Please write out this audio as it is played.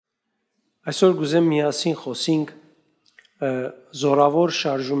Այսօր գուզեմ միասին խոսենք զորավոր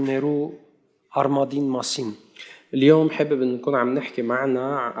շարժումներու արմադին մասին։ اليوم حابب إن نكون عم نحكي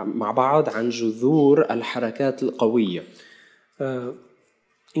مع بعض عن جذور الحركات القوية.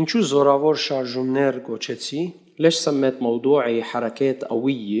 Ինչու զորավոր շարժումներ գոչեցի? ليش سميت موضوعي حركات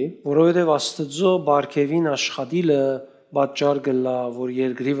قوية؟ Որովհետև Աստծո բարգևին աշխատիլը պատճառ կլա, որ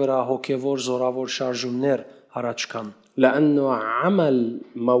երկրի վրա հոգևոր զորավոր շարժումներ առաջ կան։ لأنه عمل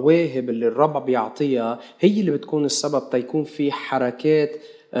مواهب اللي الرب بيعطيها هي اللي بتكون السبب تيكون في حركات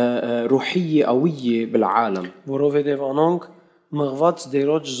روحية قوية بالعالم. Որովհետև անոնք մղված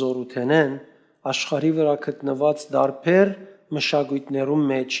դերոջ զորութենեն աշխարհի վրա գտնված դարբեր մշակույթներում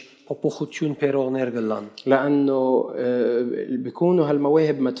մեջ փոփոխություն բերողներ կլան։ لأنه بيكونوا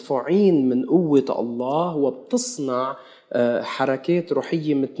هالمواهب مدفوعين من قوة الله وبتصنع حركات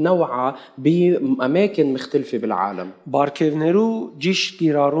روحية متنوعة بأماكن مختلفة بالعالم. Բարգևներու ճիշտ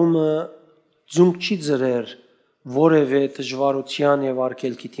կիրառումը ձունկ չի ծրեր որևէ դժվարության եւ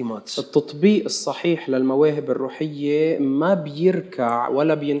արգելքի դիմաց։ التطبيق الصحيح للمواهب الروحية ما بيركع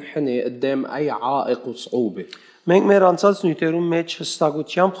ولا بينحني قدام أي عائق وصعوبة. Մենք մեր անցած նյութերում մեջ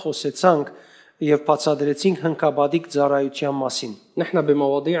հստակությամբ խոսեցանք եւ բացադրեցինք հնկաբադիկ ծառայության մասին։ نحن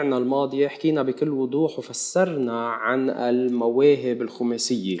بمواضيعنا الماضية حكينا بكل وضوح وفسرنا عن المواهب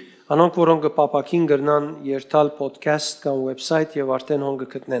الخماسية. Անոնք որոնք կպապակին գրնան երթալ podcast կամ website եւ արդեն հոն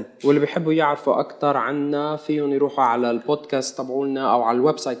կգտնեն։ واللي بيحبوا يعرفوا أكتر عنا فيهم يروحوا على البودكاست تبعولنا أو على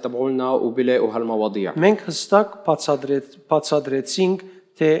الويب سايت تبعولنا وبيلاقوا هالمواضيع. Մենք հստակ բացադրեցինք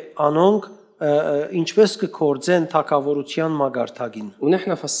թե անոնք ինչպես կկործեն թակավորության մագարտագին։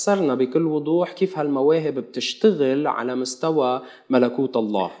 ونحن فسرنا بكل وضوح كيف هالمواهب بتشتغل على مستوى ملكوت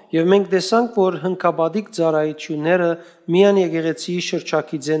الله. Եվ մենք տեսանք, որ հնկաբադիկ ծառայությունները միայն եկեղեցիի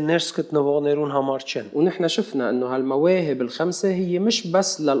շրջակիցեն ներս գտնվողներուն համար չեն։ ونحن شفنا إنه هالمواهب الخمسة هي مش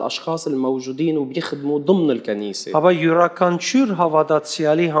بس للأشخاص الموجودين وبيخدموا ضمن الكنيسة. Հաբա յուրաքանչյուր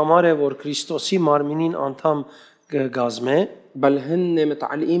հավատացյալի համար է, որ Քրիստոսի մարմինին անդամ գազմե, بل هن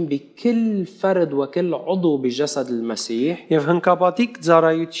متعلقين بكل فرد وكل عضو بجسد المسيح. եւ հնկաբադիկ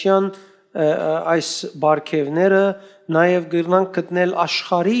ծառայության այս բարգևները նաեւ գրնան գտնել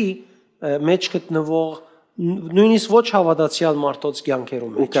աշխարհի մեջ գտնվող նույնիսկ ոչ հավատացյալ մարդոց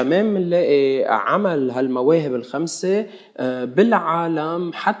կյանքերում մեջ։ وكمان بنلاقي عمل هالمواهب الخمسة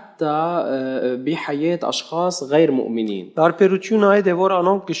بالعالم حتى بحياة أشخاص غير مؤمنين. Տարբերությունը այդ է, որ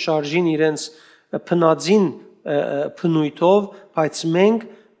անոնք կշարժին իրենց փնածին փնույթով, բայց մենք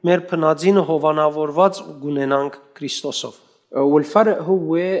մեր փնածինը հովանավորված գունենանք Քրիստոսով։ والفرق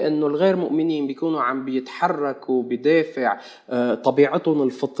هو انه الغير مؤمنين بيكونوا عم بيتحركوا بدافع طبيعتهم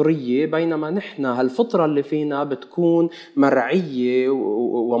الفطريه بينما نحن هالفطره اللي فينا بتكون مرعيه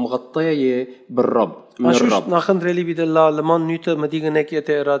ومغطيه بالرب من الرب. Նախընտրելի բիդելա լման նյութը մտի գնեք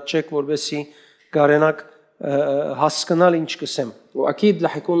եթե երած չեք որբեսի գարենակ հասկանալ ինչ կսեմ։ واكيد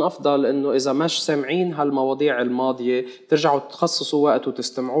رح يكون افضل انه اذا مش سامعين هالمواضيع الماضيه ترجعوا تخصصوا وقت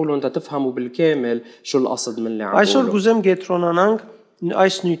وتستمعوا لهم تفهموا بالكامل شو القصد من اللي عم نقوله. Այսօր գուզեմ գետրոնանանք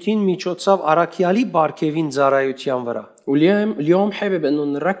այս նյութին միջոցով Արաքյալի բարգևին ծառայության վրա։ واليوم حابب انه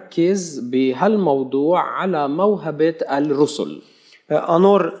نركز بهالموضوع على موهبه الرسل.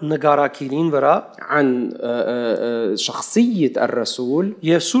 Անոր նկարակիրին վրա عن شخصية الرسول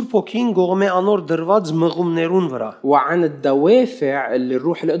եւ Սուրբ Օքին գողմե անոր դրված մղումներուն վրա وعن الدوافع اللي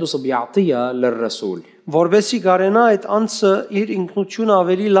الروح القدس بيعطيها للرسول որբեսի գարենա այդ անձը իր ինքնությունը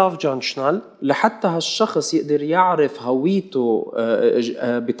ավելի լավ ճանչնալ لحتى هالشخص يقدر يعرف هويته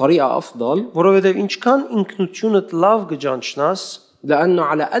بطريقة أفضل որովհետեւ ինչքան ինքնությունդ լավ կճանչնաս لأنه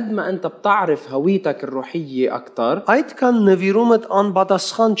على قد ما أنت بتعرف هويتك الروحية أكتر այդքան նվիրումդ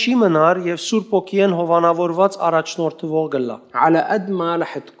անպատասխան չի մնար եւ Սուրբ Օքիեն հովանավորված առաջնորդվող գլա على قد ما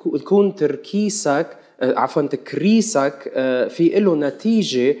رح تكون تركيزك عفوا تكريسك في له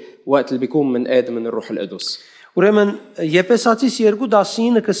نتيجة وقت اللي بيكون من آدم من الروح القدس. Ուրեմն Եփեսացիս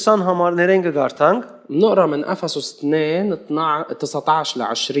 2:19-20 համարներեն կգարտանք نقرأ من أفسس 2 19 ل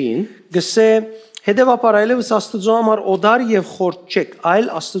 20 գսե հետևաբար այլևս Աստծո համար օդար եւ խորտ չեք, այլ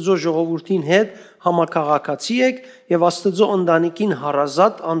Աստծո ժողովրդին հետ համակարգացի եք եւ Աստծո ընտանիքին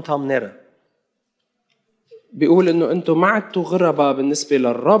հարազատ անդամները։ بيقول إنه أنتم ما عدتوا غرباء بالنسبة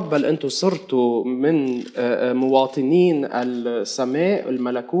للرب بل أنتم صرتوا من مواطنين السماء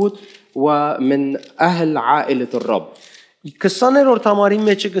الملكوت ومن أهل عائلة الرب. 20-րդ համարի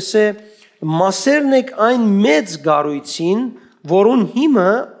մեջ գսե մասերն եք այն մեծ գարույցին, որուն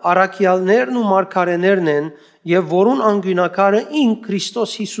հիմը արաքյալներն ու մարգարեներն են եւ որուն անգյունակարը ին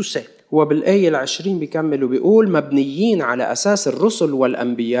Քրիստոս Հիսուս է։ وبالآية 20 بيكمل وبيقول مبنيين على أساس الرسل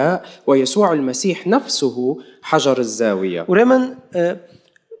والأنبياء ويسوع المسيح نفسه حجر الزاوية. Ուրեմն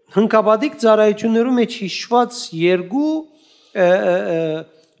հնկաբադիկ ծառայություններում մեջ հիշված երկու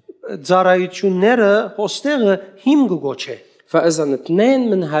ծառայությունները հոստեղը հիմք գոչե فإذا 2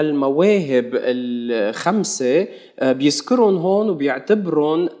 من هالمواهب ال5 بيذكرون هون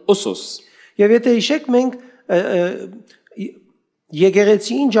وبيعتبرون أسس. Եվ եթե հիշեք մենք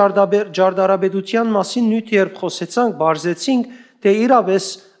եկեղեցին ջարդարաբեդության մասին նույն երբ խոսեցանք, բարձեցինք, թե իրավես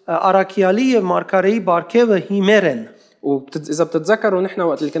Արաքյալի եւ Մարգարեի բարգեւը հիմեր են. إذا بتتذكروا نحن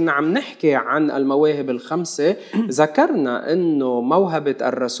وقت اللي كنا عم نحكي عن المواهب ال5 ذكرنا إنه موهبة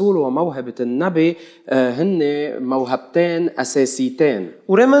الرسول وموهبة النبي هن موهبتين أساسيتين.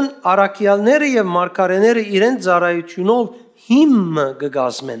 Ուրեմն Արաքյալները եւ Մարգարեները իրենց ծառայությունով հիմը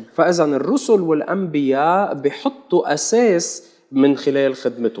կգազմեն. فإذا الرسل والأنبياء بيحطوا أساس من خلال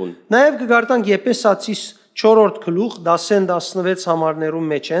خدمتهم. Նաեւ կգարտանք Եփեսացիս 4-րդ գլուխ 10-16 համարներում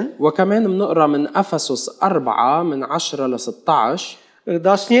մեջ են. وكمان بنقرا من أفسس 4 من 10 ل 16.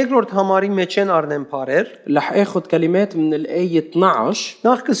 13-րդ համարի մեջ են առնեմ բարեր. رح اخذ كلمات من الآية 12.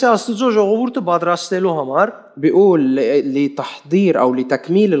 Նախ կսե Աստծո ժողովուրդը պատրաստելու համար بيقول لتحضير أو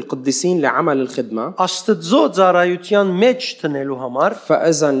لتكميل القديسين لعمل الخدمة. Աստծո ծառայության մեջ տնելու համար,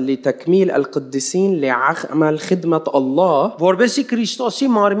 فإذا لتكميل القديسين لعمل خدمة الله որբեսի Քրիստոսի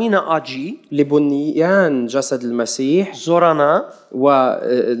մարմինը աճի, لبنيان جسد المسيح զորանա,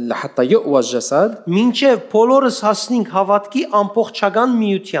 ولحتى يقوى الجسد մինչև բոլորս հասնենք հավատքի ամբողջական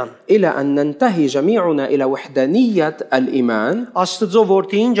միության. إلى أن ننتهي جميعنا إلى وحدانية الإيمان Աստծո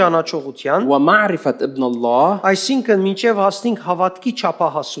որդին ճանաչողության, ومعرفة ابن الله այսինքն մինչև հասնենք հավատքի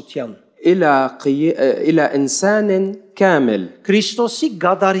չափահասության. إلى إنسان كامل Քրիստոսի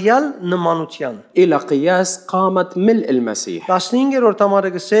գադարյալ նմանության. إلى قياس قامة ملء المسيح. 15-րդ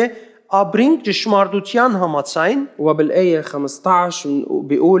համարը գսե Աբրինք ճշմարտության համաձայն وبالآية 15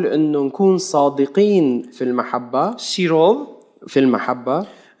 بيقول إنه نكون صادقين في المحبة في المحبة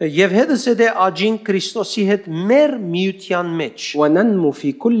եւ հետս է դե աջին Քրիստոսի հետ մեր միության մեջ. وننمو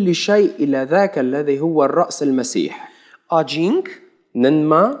في كل شيء إلى ذاك الذي هو الرأس المسيح. Աջինք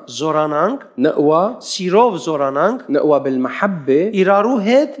ننمى զորանանք, نقوى զորանանք بالمحبة իրարու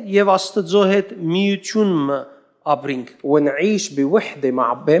հետ եւ Աստծո հետ միություն աբրինք. ونعيش بوحدة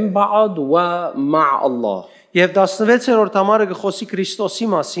بين بعض ومع الله. Եվ 16-րդ համարը գխոսի Քրիստոսի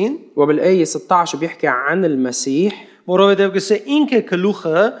մասին, وبالآية 16 بيحكي عن المسيح որովհետև գսե ինքը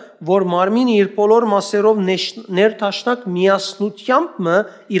գլուխը, որ մարմինը իր բոլոր մասերով ներտաշնակ միասնությամբ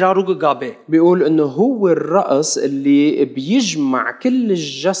իրարու կգաբե. بيقول إنه هو الرأس اللي بيجمع كل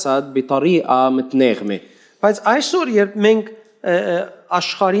الجسد بطريقة متناغمة. Բայց այսօր երբ մենք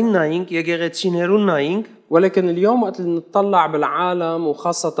աշխարհին նայենք, եկեղեցիներուն նայենք, ولكن اليوم وقت اللي نطلع بالعالم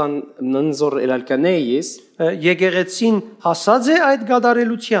وخاصة ننظر إلى الكنائس եկեղեցին հասած է այդ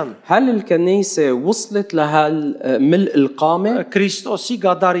գադարելության. هل الكنيسة وصلت لهالملء القامة؟ Քրիստոսի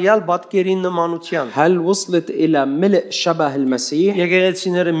գադարյալ պատկերին նմանության. هل وصلت إلى ملء شبه المسيح؟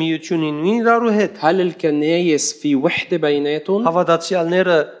 Եկեղեցիները միությունին իրարու հետ. هل الكنائس في وحدة بيناتهم؟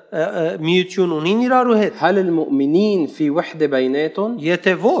 Հավատացյալները միություն ունին իրարու հետ. هل المؤمنين في وحدة بيناتهم؟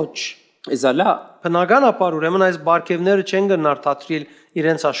 Եթե ոչ, إذا لا բնականաբար ուրեմն այս բարգևները չեն գնար թատրիլ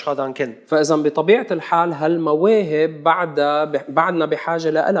իրենց աշխատանքեն. فإذا بطبيعة الحال هالمواهب بعدنا بحاجة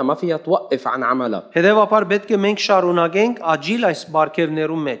لها ما فيها توقف عن عملها. Հետևաբար պետք է մենք շարունակենք աջիլ այս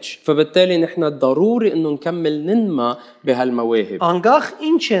բարգևներում մեջ. فبالتالي نحن ضروري إنه نكمل ننمى بهالمواهب. Անկախ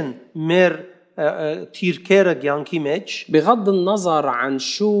ինչ են մեր թիրքերը կյանքի մեջ, بغض النظر عن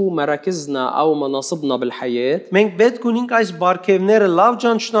شو مراكزنا أو مناصبنا بالحياة մենք պետք ունենք այս բարգևները լավ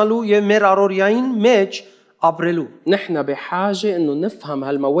ճանչնալու եւ մեր առօրյային մեջ ապրելու. نحن بحاجة إنه نفهم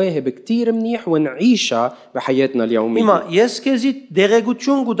هالمواهب كتير منيح ونعيشها بحياتنا Հիմա اليومية. ես քեզի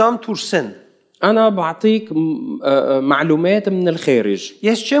դեղեցություն կուտամ թուրսեն. أنا بعطيك معلومات من الخارج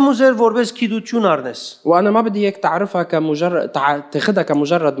Ես չեմ ուզեր որպես գիտություն առնես. وأنا ما بدي إياك تعرفها كمجرد تاخدها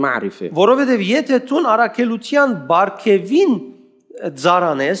كمجرد معرفة. Որովհետեւ եթե դու առաքելության բարգևին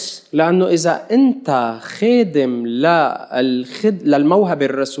ծարանես, لأنه إذا أنت خادم للموهبة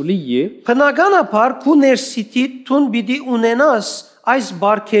الرسولية բնականաբար քու ներսիտի դու պիտի ունենաս այս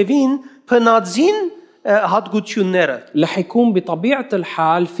բարգևին փնածին հատկությունները. رح يكون بطبيعة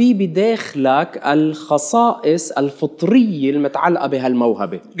الحال في بداخلك الخصائص الفطرية المتعلقة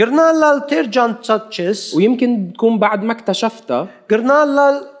بهالموهبة. Գրնալալ տեր ջանցած ويمكن تكون بعد ما اكتشفتها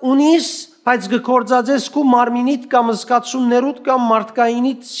գրնալալ ունիս բայց գործածես քու մարմինիդ կամ զգացումներուդ կամ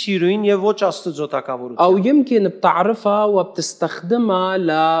մարդկայինիդ սիրույն եւ ոչ Աստծո տակավորություն. أو يمكن بتعرفها وبتستخدمها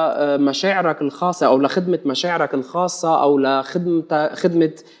لمشاعرك الخاصة أو لخدمة مشاعرك الخاصة أو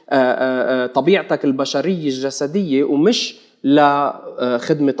لخدمة طبيعتك البشرية الجسدية ومش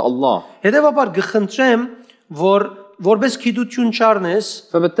لخدمة الله. Հետևաբար գխնդրեմ որ որպես գիտություն չառնես,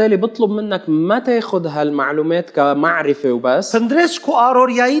 فبالتالي بطلب منك ما تاخد هالمعلومات كمعرفة وبس، փնտրես քո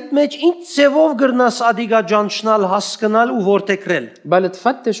առօրյայիդ մեջ ինչ ձևով գրնաս ադիգա ճանչնալ, հասկանալ ու որտեքրել։ بل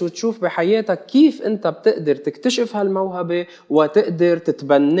تفتش وتشوف بحياتك كيف انت بتقدر تكتشف هالموهبة وتقدر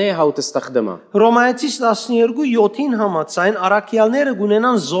تتبناها وتستخدمها. Հռոմայեցիս 12:7-ին համաձայն առաքյալները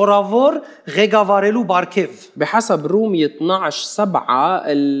գունենան զորավոր ղեկավարելու բարգև։ بحسب رومية 12:7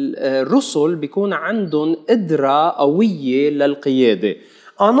 الرسل بيكون عندهم قدرة قوية للقيادة.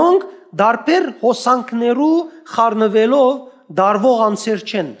 Անոնք դարբեր հոսանքներու խառնվելով դարվող անձեր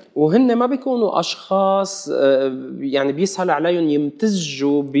չեն։ وهن ما بيكونوا أشخاص يعني بيسهل عليهم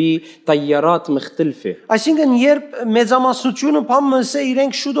يمتزجوا بتيارات مختلفة. Այսինքն երբ մեծամասնությունը բամսը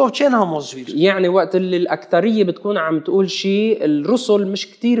իրենք շուտով չեն համոզվիր։ يعني وقت اللي الأكترية بتكون عم تقول شيء الرسل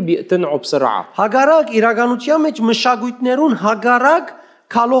مش كتير بيقتنعوا بسرعة. Հագարակ իրականության մեջ մշակույթներուն հագարակ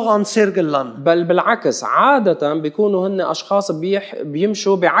քալող անձեր գլան։ بل بالعكس عادة بيكونوا هن أشخاص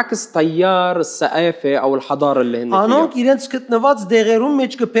بيمشوا بعكس تيار الثقافة أو الحضارة اللي هن فيها. Անոնք իրենց գտնված դեղերուն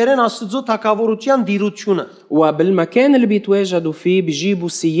մեջ կբերեն Աստծո թակավորության դիրությունը։ وبالمكان اللي بيتواجدوا فيه بيجيبوا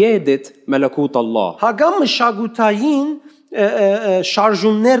سيادة ملكوت الله. Հագամ մշակութային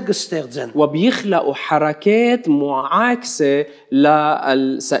շարժումներ կստեղծեն։ وبيخلقوا حركات معاكسة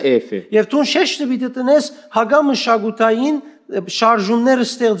للثقافة. Եվ դու շեշտը պիտի տնես հագամ մշակութային շարժումները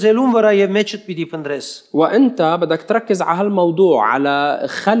ստեղծելուն վրա եւ մեջդ պիտի փնտրես։ وانت بدك تركز على هالموضوع على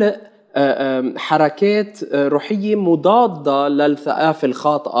خلق حركات روحية مضادة للثقافة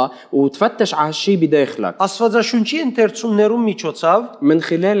الخاطئة وتفتش على هالشيء بداخلك Աստվածաշունչի ընթերցումներում միջոցով من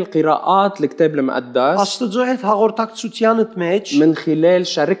خلال القراءات الكتاب المقدس، Աստծո հետ հաղորդակցությանդ մեջ, من خلال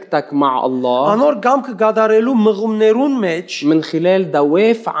شركتك مع الله، անոր գամքը գադարելու մղումներուն մեջ من خلال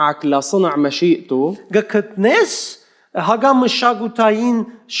دوافعك لصنع مشيئته գտնես հագամ մշակութային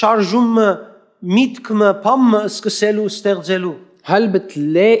շարժումը միտքը փամը սկսելու ստեղծելու։ هل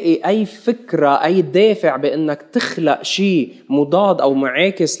بتلاقي أي فكرة أي دافع بأنك تخلق شيء مضاد أو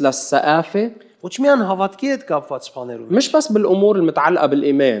معاكس للثقافة؟ Ոչ միայն հավատքի հետ կապված բաներում, مش بس بالأمور المتعلقة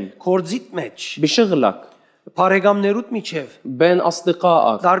بالإيمان، կորձիտ մեջ, بشغلك، բարեկամներուդ միջև, بين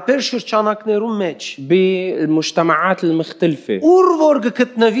أصدقائك، դարբեր շրջանակներում մեջ, بالمجتمعات المختلفة، ուր որ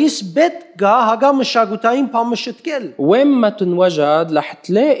գտնվիս պետք գա հագամ մշակութային փամը շտկել։ وين ما تنوجد رح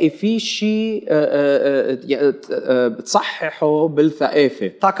تلاقي في شيء تصححه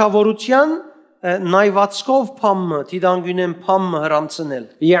بالثقافة. Թակավորության նայվածքով փամը, դիդանգյունեն փամը հрамցնել։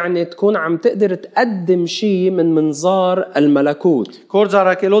 يعني تكون عم تقدر تقدم شيء من منظار الملكوت.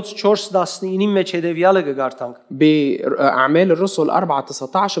 Գործարակելոց 4:19-ի մեջ հետևյալը կգարտանք։ بأعمال الرسل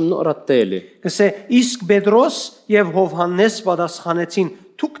 4:19 بنقرا التالي. Կսե իսկ Պետրոս եւ Հովհաննես պատասխանեցին.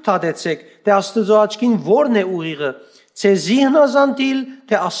 Դուք թադեցեք, թե Աստծո աչքին ո՞րն է ուղիղը, ցեզի հնազանդիլ,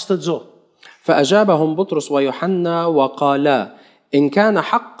 թե Աստծո։ فأجابهم بطرس ويوحنا وقالا: إن كان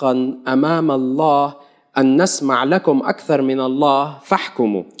حقا أمام الله أن نسمع لكم أكثر من الله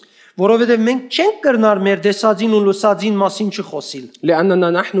فاحكموا. Որովհետև մենք չենք կրնար մեր դեսածին ու լսածին մասին չխոսիլ։ لأننا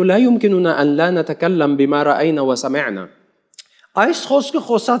نحن لا يمكننا أن لا نتكلم بما رأينا وسمعنا. Այս խոսքը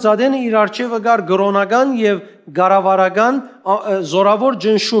խոսած ադենը իր արժևը գար գրոնական եւ գարավարական զորավոր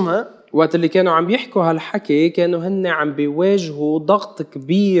ջնշումը وقت اللي كانوا عم يحكوا هالحكي كانوا هن عم بيواجهوا ضغط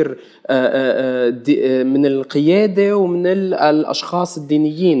كبير من القيادة ومن الأشخاص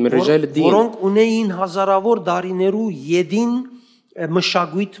الدينيين، من رجال الدين، որոնք ունեին հազարավոր դարիներու յեդին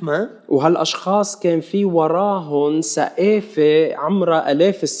մշակույթը وهالأشخاص كان في وراهم ثقافة عمرها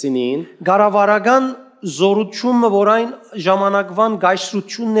آلاف السنين، գարավարական զորությունը, որ այն ժամանակվան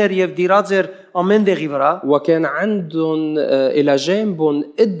գայսրություններ եւ դիրած էր ամեն դեղի վրա, وكان عندهم إلى جانبهم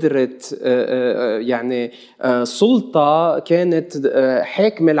قدرة يعني سلطة كانت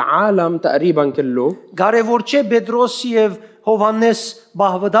حاكمة العالم تقريبا كله. Կարևոր չէ Պետրոս եւ Հովհաննես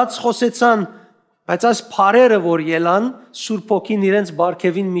բահվդած խոսեցան, բայց այս փարերը որ ելան Սուրբ Օքին իրենց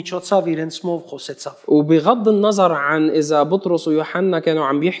բարգեւին միջոցով իրենց մով խոսեցավ։ وبغض النظر عن إذا بطرس ويوحنا كانوا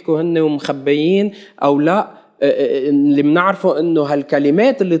عم يحكوا هن ومخبيين أو لا، اللي بنعرفه إنه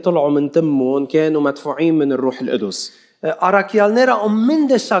هالكلمات اللي طلعوا من تمهم كانوا مدفوعين من الروح القدس. Արաքյալները ամեն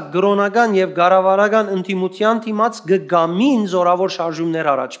տեսակ գրոնական եւ գարավարական ինտիմության դիմաց գգամին զորավոր շարժումներ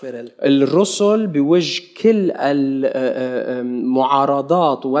առաջ բերել։ الرسل بوجه كل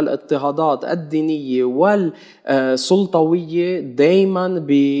المعارضات والاضطهادات الدينية والسلطوية دايما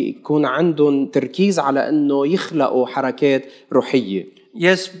بيكون عندهم تركيز على انه يخلقوا حركات روحية.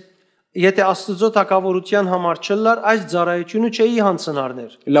 Ես Եթե Աստծո թակավորության համար չլար, այս ծառայությունը չէի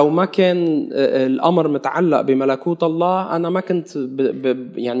հանցնարներ։ لو ما كان الأمر متعلق بملكوت الله أنا ما كنت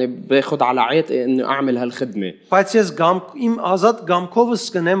يعني باخد على عاتقي إنه أعمل هالخدمة. Բայց ես իմ ազատ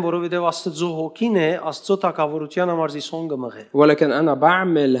գամքովս կնեմ, որովհետև Աստծո հոգին է, Աստծո թակավորության համար զիսոն կմղե։ ولكن أنا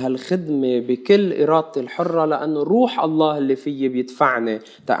بعمل هالخدمة بكل إرادتي الحرة لأنه روح الله اللي فيي بيدفعني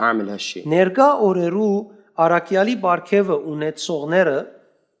تأعمل هالشيء. Ներկա օրերու արաքյալի բարգևը ունեցողները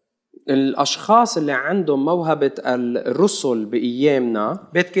الأشخاص اللي عندهم موهبة الرسل بأيامنا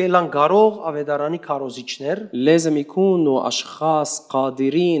պետք է լան գարող ավետարանի քարոզիչներ لازم يكونوا أشخاص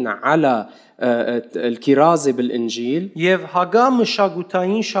قادرين على الكرازة بالإنجيل եւ հագա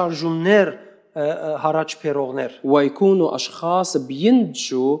մշակութային շարժումներ հարաճ փերողներ ويكونوا أشخاص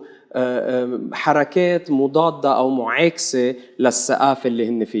بينتجوا حركات مضادة أو معاكسة للثقافة اللي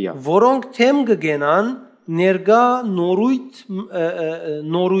هن فيها որոնք թեմ կգենան ներկա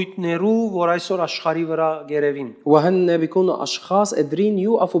նորույթներու որ այսօր աշխարհի վրա գերևին وهن بيكونوا أشخاص قادرين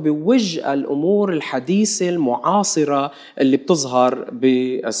يوقفوا بوجه الأمور الحديثة المعاصرة اللي بتظهر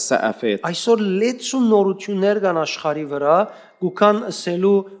بالثقافات. այսօր լեցուն նորություններ կան աշխարհի վրա գուքան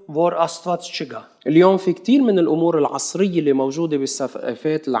ասելու որ Աստված չկա اليوم في كتير من الأمور العصرية اللي موجودة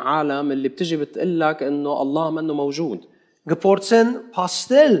بالثقافات العالم اللي بتجي بتقلك إنه الله منه موجود. գփորձեն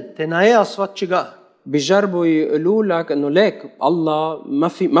փաստել թե նայե Աստված չկա بيجربوا يقولوا لك إنه ليك الله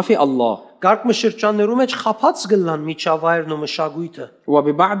ما في الله. Գարկ մշրջաններու մեջ խափած գլան միջավայրն ու մշակույթը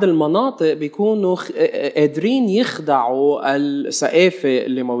وببعض المناطق بيكونوا قادرين يخدعوا الثقافة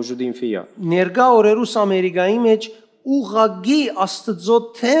اللي موجودين فيها. ներկա օրերուս Ամերիկայի մեջ ուղագի Աստծո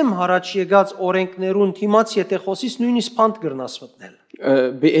թեմ հարաճ եկած օրենքներուն թիմաց եթե խոսիս նույնիսկ փանդ գրնաս մտնել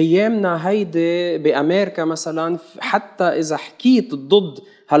بأيامنا هيدي بأمريكا مثلا حتى إذا حكيت ضد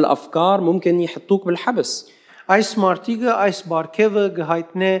هالأفكار ممكن يحطوك بالحبس. այս մարտիկը այս բարգևը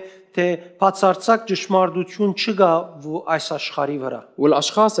գհայտնե թե բացարձակ ճշմարտություն չկա այս աշխարհի վրա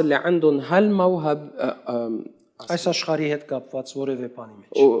والأشخاص اللي عندهم هالموهب այս աշխարհի հետ կապված որևէ բանի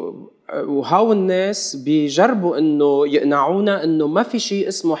մեջ وهاو الناس بيجربوا إنه يقنعونا إنه ما في شيء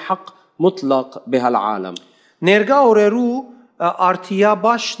اسمه حق مطلق بهالعالم. ներկա օրերու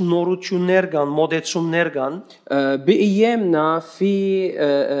արտիաբաշ նորություններ կան մոդեցումներ կան بأيامنا في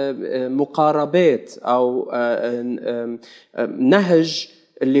مقاربات أو نهج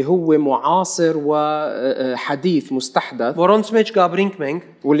اللي هو معاصر وحديث مستحدث որոնց մեջ գաբրինք մենք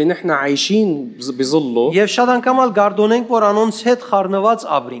واللي نحن عايشين بظله եւ շատ անգամ ալ գարդոնենք որ անոնց հետ խառնված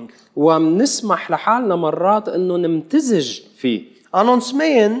աբրինք ومنسمح لحالنا مرات إنه نمتزج فيه. անոնց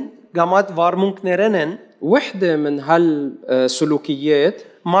մեյն գամատ վարմունքներեն են وحدة من هالسلوكيات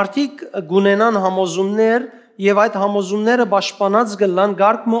մարդիկ գունենան համոզումներ եւ այդ համոզումները պաշտպանած գլան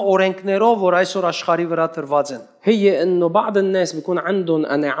գարկմը օրենքներով որ այսօր աշխարհի վրա տրված են هي إنه بعض الناس بيكون عندهم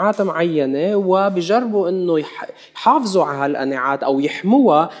قناعات معينة وبيجربوا إنه يحافظوا على هالقناعات أو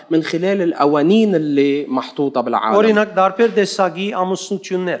يحموها من خلال القوانين اللي محطوطة بالعالم. օրինակ դարբեր տեսակի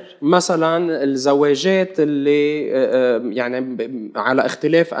ամուսնություններ مثلا الزواجات اللي يعني على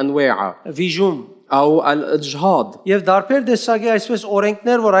اختلاف أنواعها վիժում أو الإجهاض եւ դարբեր տեսակի այսպես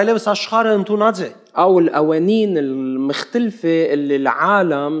օրենքներ որ այլևս աշխարհը ընդունած է أو القوانين المختلفة اللي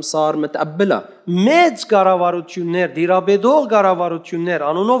العالم صار متقبلها. մեծ կառավարություններ, դիրաբեդող կառավարություններ,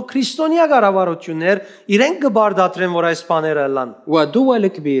 անոնով քրիստոնյա կառավարություններ իրենք կբարդատրեն որ այս բաները լան ودول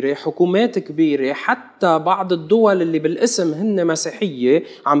كبيرة حكومات كبيرة حتى بعض الدول اللي بالاسم هن مسيحية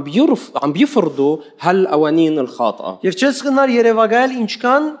عم بيفرضوا هالقوانين الخاطئة. Եվ չես գնար Երևանայել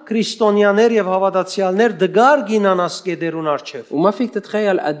ինչքան քրիստոնյաներ եւ հավատացյալներ դգար գինան ասկեդերուն արչեվ وما فيك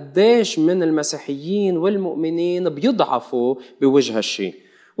تتخيل قديش من المسيحيين والمؤمنين بيضعفوا بوجه هالشيء.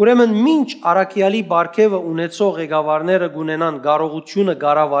 Ուրեմն մինչ արաքյալի բարգևը ունեցող ղեկավարները գունենան կարողությունը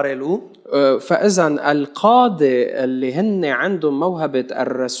կառավարելու فإذا القادة اللي هن عندهم موهبة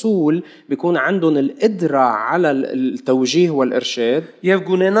الرسول بيكون عندهم القدرة على التوجيه والإرشاد եւ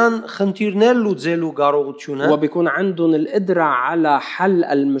գունենան խնդիրներ լուծելու կարողությունը وبيكون عندهم القدرة على حل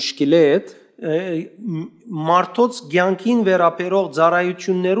المشكلات մարդոց ցանկին վերապերող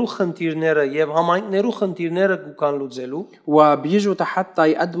ծառայություններու խնդիրները եւ համայնքներու խնդիրները գուքան լուծելու وبيجوا حتى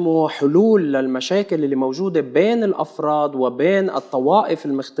يقدموا حلول للمشاكل اللي موجودة بين الأفراد وبين الطوائف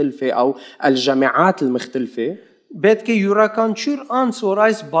المختلفة أو الجماعات المختلفة. պետք է յուրաքանչյուր անձ որ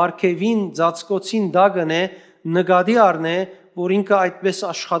այս բարգևին ծածկոցին դագն է նկատի առնե որ ինքը այդպես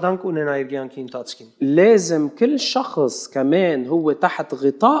աշխատանք ունենա իր կյանքի ընթացքին لازم كل شخص كمان هو تحت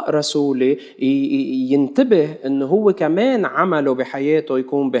غطاء رسولي ينتبه انه هو كمان عمله بحياته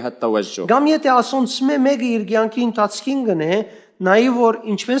يكون بهالتوجه. Կամ եթե ասոնց մեկը իր կյանքի ընթացքին գնե նայի որ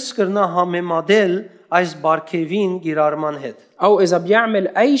ինչպես կրնա համեմատել այս բարգևին գիրարման հետ։ أو إذا بيعمل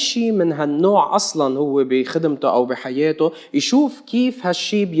أي شيء من هالنوع أصلاً هو بخدمته أو بحياته يشوف كيف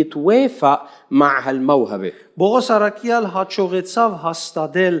هالشيء بيتوافق مع هالموهبة. Բողոս Արաքյալ հաջողեցավ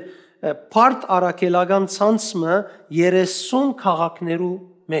հաստատել բարդ արաքելական ցանցը 30 քաղաքներու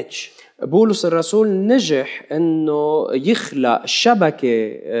մեջ։ بولس الرسول نجح انه يخلق شبكه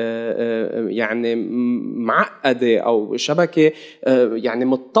يعني معقده او شبكه يعني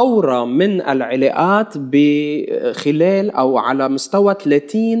متطوره من العلاقات بخلال او على مستوى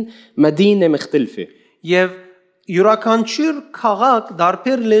 30 مدينه مختلفه. Եվ յուրաքանչյուր քաղաք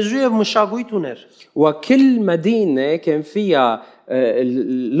դարբեր լեզու եւ մշակույթ ուներ։ وكل مدينه كان فيها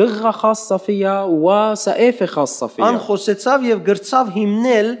لغه خاصه فيها وثقافه خاصه Ան فيها. խոսեցավ եւ գրծավ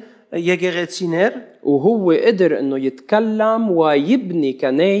հիմնել եկեղեցիներ, وهو قدر انه يتكلم ويبني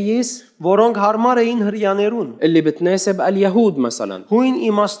كنايس որոնք հարմար էին հрյաներուն, اللي بتناسب اليهود مثلا հույն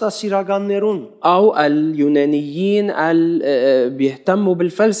իմաստասիրականներուն, او اليونانيين اللي بيهتموا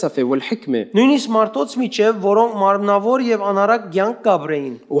بالفلسفه والحكمه. նույնիսկ մարդոց միջև, որոնք մարմնավոր եւ անարակ կյանք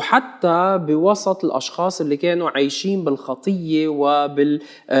կաբրեին։ وحتى بوسط الاشخاص اللي كانوا عايشين بالخطيه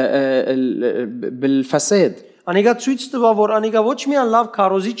بالفساد. Անիկա ցույց տվա, որ անիկա ոչ միայն լավ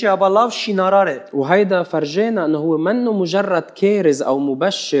քարոզիչ է, ապա լավ շինարար է։ وهيدا فرجانا انه هو منه مجرد كارز او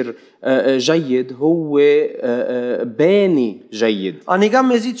مبشر جيد، هو باني جيد. Անիկա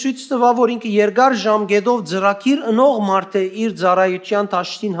մեզի ցույց տվա, որ ինքը երկար ժամկետով ծրակիր ընող մարդ է իր ծառայության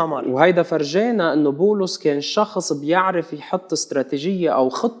դաշտին համար։ وهيدا فرجانا انه بولس كان شخص بيعرف يحط استراتيجية او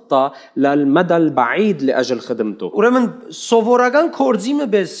خطة للمدى البعيد لاجل خدمته. Ուրեմն սովորական կորձիմը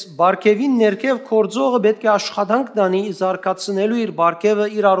պես բարգևին ներքև կորձողը պետք է աշխատանք տանի զարգացնելու իր բարգևը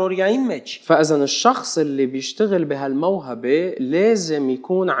իր առօրյային մեջ։ فاذا الشخص اللي بيشتغل بهالموهبة لازم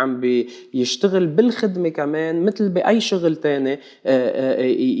يكون عم يشتغل بالخدمة كمان مثل بأي شغل تاني،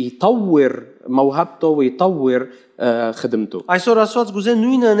 يطور موهبته ويطور خدمته. Այսօր ասված գուզե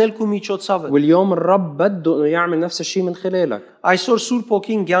նույնը անել քու միջոցով։ واليوم الرب بده انه يعمل نفس الشيء من خلالك. Այսօր Սուրբ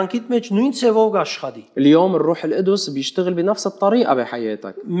Օքին ցանկիտ մեջ նույն ցևով կաշխատի։ اليوم الروح القدس بيشتغل بنفس الطريقة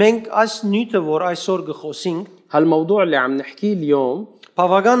بحياتك. Մենք այս նյութը, որ այսօր գխոսենք, هالموضوع اللي عم نحكيه اليوم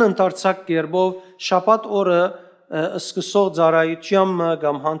բավական ընթարցակ կերպով շաբաթ օրը սկսող ծառայությամբ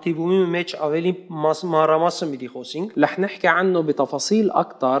կամ հանդիպումի մեջ ավելի մանրամասն պիտի խոսենք։ رح نحكي عنه بتفاصيل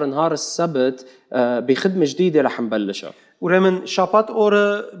أكتر نهار السبت بخدمة جديدة رح نبلشها. Ուրեմն շաբաթ օրը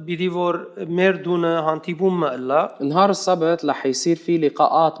պիտի որ մեր դունը հանդիպումը լա نهار السبت رح يصير في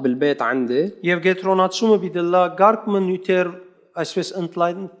لقاءات بالبيت عندي եւ գետրոնացումը պիտի լա գարկմը նյութեր այսպես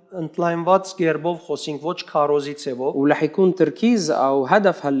ընդլայնված կերպով խոսենք ոչ քարոզի ցևով ورح يكون تركيز أو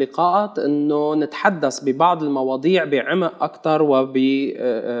هدف هاللقاءات إنه نتحدث ببعض المواضيع بعمق أكتر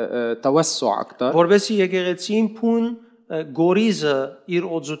وبتوسع أكتر. որովհետեւ եկեղեցին փուն գորիզը իր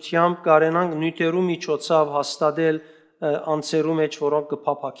օծությամբ կարենանք նյութերու միջոցով հաստատել անցերու մեջ որոնք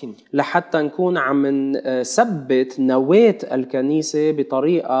կփափակին لحتى نكون عم نثبت نواة الكنيسة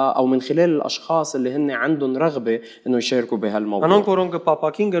بطريقة أو من خلال الأشخاص اللي هن عندهم رغبة إنه يشاركوا بهالموضوع. անոնք որոնք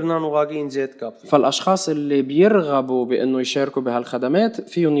կփափակին գրնան ուղագի ինձ հետ կապվի فالأشخاص اللي بيرغبوا بإنه يشاركوا بهالخدمات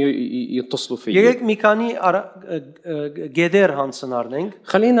فيهم يتصلوا فيه. եկեք մի քանի գեդեր հանցնարնենք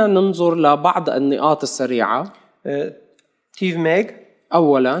خلينا ننظر لبعض النقاط السريعة. թիվ 1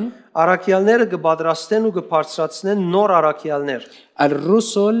 أولاً Արաքյալները կբادرաստեն ու կբարձրացնեն նոր արաքյալներ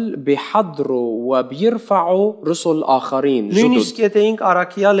الرسل بيحضروا وبيرفعوا رسل آخرين جدد. նույնիսկ եթե ինք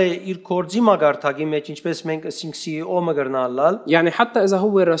արաքյալ է իր կորձի մագարտակի մեջ ինչպես մենք ասինք CEO մգրնալալ يعني حتى إذا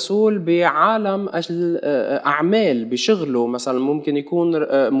هو رسول بعالم الأعمال بشغله، مثلا ممكن يكون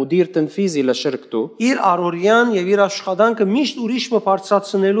مدير تنفيذي لشركته، իր առօրյան եւ իր աշխատանքը միշտ ուրիշը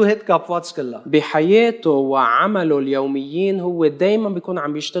բարձրացնելու հետ կապված կլա بحياته وعمله اليوميين هو دايما بيكون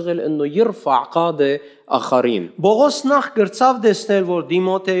عم بيشتغل إنه يرفع قادة آخرين. Բողոս նախ գրծավ դեսնել որ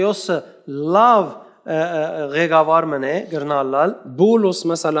Դիմոթեոսը լավ ղեկավար մնե գրնալալ بولس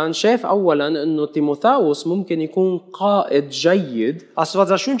مثلا شاف أولا إنه تيموثاوس ممكن يكون قائد جيد،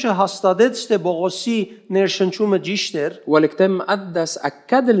 Աստվածաշունչը հաստատեց թե Բողոսի ներշնչումը ճիշտ էր والكتاب المقدس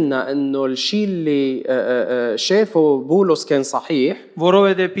أكد لنا إنه الشيء اللي شافه بولس كان صحيح،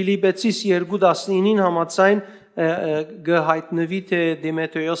 որովհետեւ Ֆիլիպեցիս 2:19-ին համաձայն գհայտնվի թե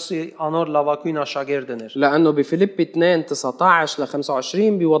Դիմոթեոսի անոր լավագույն աշակերտն էր لأنه بفيليب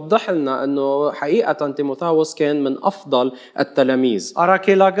 2:19-25 بيوضح لنا إنه حقيقة تيموثاوس كان من أفضل التلاميذ.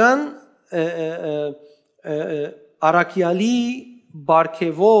 Արաքելական արաքյալի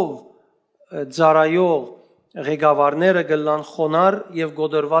բարգևով ծառայող ղեկավարները գլան խոնար եւ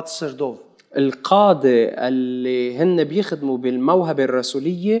գոդրված սրտով القادة اللي هن بيخدموا بالموهبة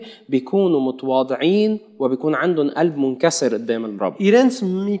الرسولية بيكونوا متواضعين وبيكون عندهم قلب منكسر قدام الرب، Իրենց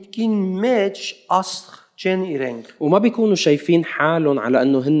միտքին մեջ աստղ չեն իրենք։ وما بيكونوا شايفين حالهم على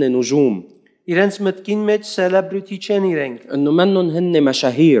انه هن نجوم، Իրենց մտքին մեջ celebrity չեն իրենք։ انه منهم هن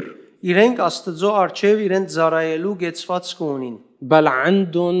مشاهير، Իրենք Աստծո արչև իրենց զարայելու գեցվածք ունին։ بل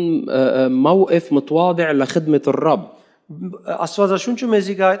عندهم موقف متواضع لخدمة الرب. Աստվածաշունչը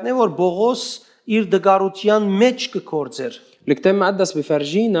մեզի գայտնե որ Բողոս իր դգարության մեջ կկործեր։ الكتاب المقدس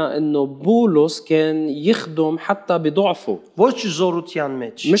بفرجينا انه بولس كان يخدم حتى بضعفه Ոչ զորության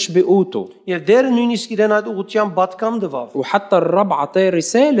մեջ։ مش بقوته، Եվ դերը նույնիսկ իրեն այդ ուղղության պատկամ տվավ։ وحتى الرب عطاه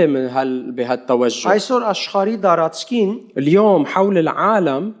رسالة من بهالتوجه. Այսօր աշխարհի դարածքին اليوم حول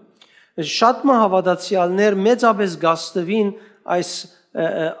العالم շատ մահավատացյալներ մեծապես գաստվին այս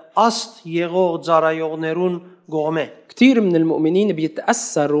աստ եղող ծառայողներուն գողմե։ كثير من المؤمنين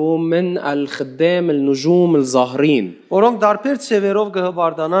بيتأثروا من الخدام النجوم الظاهرين Որոնք դարբեր ցևերով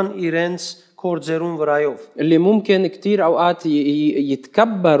կհբարդանան իրենց կորձերուն վրայով։ اللي ممكن كثير أوقات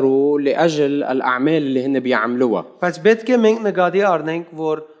يتكبروا لأجل الأعمال اللي هن بيعملوها. Բայց պետք է մենք նկատի առնենք,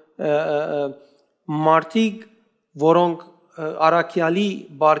 որ մարդիկ, որոնք արաքյալի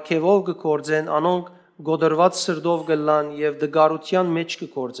բարգեւով կկործեն, անոնք գոդրված սրդով գլան եւ դգարության մեջ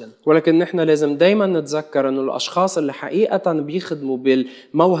կկործեն։ ولكن نحن لازم دايما نتذكر انه الاشخاص اللي حقيقة بيخدموا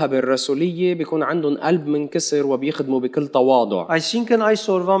بالموهبة الرسولية بيكون عندهم قلب منكسر وبيخدموا بكل تواضع. Այսինքն այս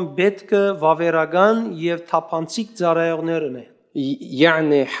օրվան պետքը վավերական եւ թափանցիկ ծառայողներն է։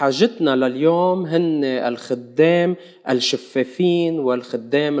 يعني حاجتنا لليوم هن الخدام الشفافين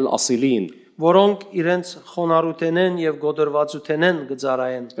والخدام الأصيلين، Որոնք իրենց խոնարհութենեն եւ գոդրվածութենեն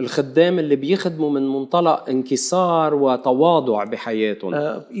կծառայեն։ الخدام اللي بيخدموا من منطلق انكسار وتواضع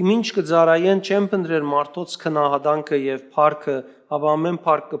بحياتهم. Ինչ կծառայեն չեն փնտրել մարդոց քնահանդանքը եւ փառքը, ապա ամեն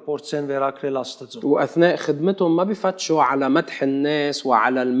փառք կփորձեն վերակրել Աստծո։ وأثناء خدمتهم ما بيفتشوا على مدح الناس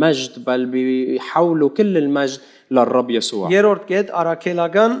وعلى المجد، بل بيحولوا كل المجد للرب يسوع. Երրորդ կետ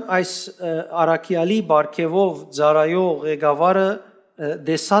արաքելական այս արաքյալի բարգեւով ծառայող ղեկավարը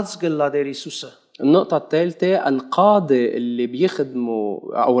դեսած գլադեր Հիսուսը։ النقطة الثالثة القادة اللي بيخدموا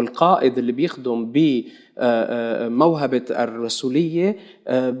أو القائد اللي بيخدم بموهبة الرسولية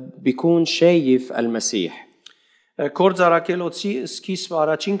بيكون شايف المسيح. Կորձ արաքելոցի սկիզբ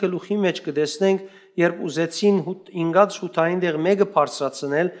առաջին գլուխի մեջ կտեսնենք, երբ ուզեցին 5 հութային դեղ մեկը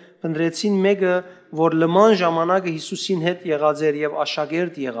բարձրացնել, փնտրեցին մեկը, որ լման ժամանակը Հիսուսին հետ եղած էր եւ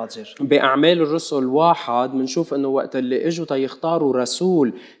աշակերտ եղած էր։ بأعمال الرسل واحد بنشوف انه وقت اللي اجوا تيختاروا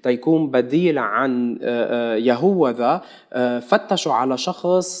رسول تيكون بديل عن يهوذا فتشوا على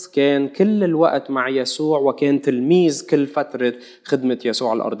شخص كان كل الوقت مع يسوع وكان تلميذ كل فترة خدمة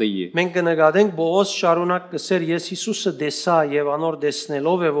يسوع الأرضية. Մենք կնկատենք Բողոս շարունակ կսեր ես Հիսուսը դեսա եւ անոր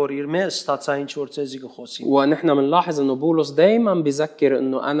դեսնելով է որ իր մեջ ստացա ինչ որ ցեզի կխոսի։ ونحن بنلاحظ انه بولس دائما بيذكر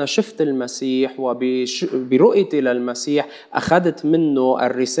انه انا شفت المسيح وبرؤيتي للمسيح اخذت منه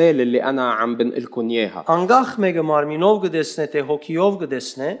الرسالة اللي انا عم بنقلكم اياها. Անկախ մեկը մարմինով կդեսնե թե հոգիով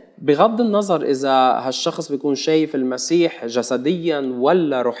կդեսնե, بغض النظر اذا هالشخص بيكون شايف المسيح جسديا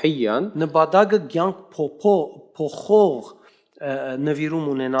ولا روحيا، նպատակը կյանք փոխող նվիրում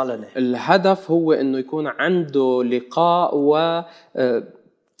ունենալն է։ الهدف هو انه يكون عنده لقاء و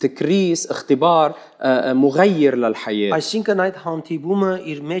تكريس اختبار مغير للحياة. Այսինքն այդ հանդիպումը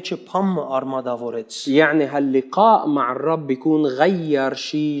իր մեջը փամը արմադավորեց։ يعني هاللقاء مع الرب بيكون غير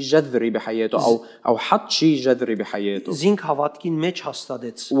شيء جذري بحياته أو حط شيء جذري بحياته، Զինք հավատքին մեջ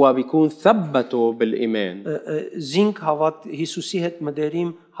հաստատեց։ وبيكون ثبته بالإيمان، Զինք հավատ Հիսուսի հետ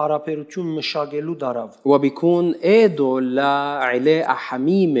մտերիմ հարաբերություն մշակելու դարավ։ وبيكون قاده لعلاقة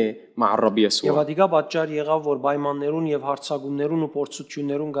حميمة مع الرب Եվ يسوع. ադիգա պատճառ եղավ որ պայմաններուն եւ հարցակումներուն ու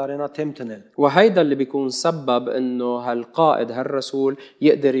փորձություններուն գարենա թեմ տնել։ وهيدا اللي بيكون سبب انه هالقائد هالرسول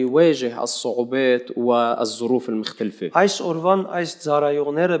يقدر يواجه الصعوبات والظروف المختلفة. Այս օրվան այս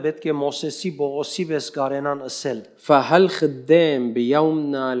ծառայողները պետք է Մոսեսի Բողոսի պես գարենան ասել։ فهالخدام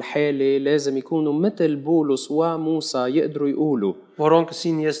بيومنا الحالي لازم يكونوا مثل بولس وموسى يقدروا يقولوا Որոնք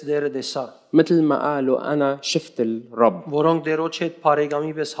սին ես դերը դեսա։ مثل ما قالوا أنا شفت الرب، Որոնք դերոջ հետ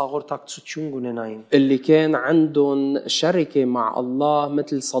բարեկամի պես հաղորդակցություն ունենային։ اللي كان عندهم شركة مع الله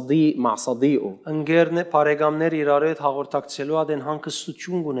مثل صديق مع صديقه. Ընկերներ, բարեկամներ իրար հետ հաղորդակցելու ադեն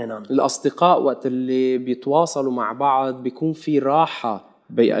հանգստություն ունենան։ الأصدقاء وقت اللي بيتواصلوا مع بعض بيكون في راحة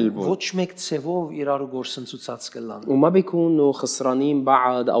بقلبهم ոչ մեկ ցևով իրարու գործընծուցած կլան։ وما بيكونوا خسرانين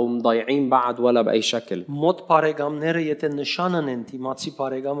بعض أو مضيعين بعض ولا بأي شكل. Մոտ բարեկամները եթե նշանն են, դիմացի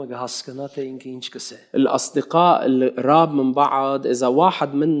բարեկամը կհասկանա թե ինքը ինչ կսե։ الأصدقاء القراب من بعض إذا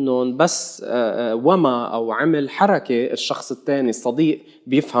واحد منهم بس وما أو عمل حركة الشخص الثاني الصديق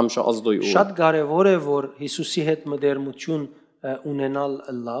بيفهم شو قصده يقول. Շատ կարևոր է որ Հիսուսի հետ մտերմություն ունենալ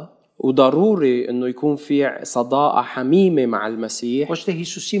լա։ وضروري انه يكون في صداقة حميمة مع المسيح Ոչ թե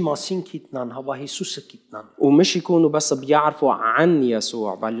Հիսուսի մասին գիտնան, հավա Հիսուսը գիտնան։ ومش يكونوا بس بيعرفوا عن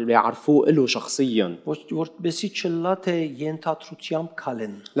يسوع بل بيعرفوه له شخصيا Որտեսի չլա թե ենթադրությամբ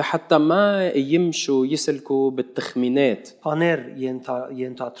քալեն։ لحتى ما يمشوا يسلكوا بالتخمينات Բաներ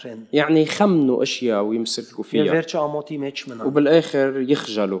ենթադրեն։ يعني يخمنوا اشياء ويمسكوا Եվ فيها վերջը ամոթի մեջ մնան։ وبالاخر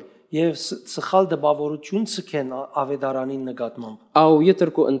يخجلوا Եվ սխալ դպավորություն ցկեն ավետարանին նկատմամբ։ او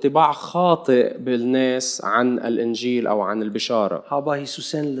يتركوا انطباع خاطئ بالناس عن الانجيل او عن البشارة Հավա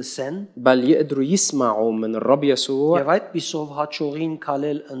Հիսուսեն լսեն بل يقدروا يسمعوا من الرب يسوع եւ այդ պիսով հաջողին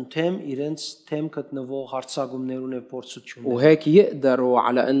քալել ընթեմ իրենց թեմ գտնվող հարցակումներուն եւ փորձությունները։ وهيك يقدروا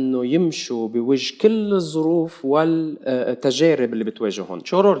على انه يمشوا بوجه كل الظروف والتجارب اللي بتواجههم.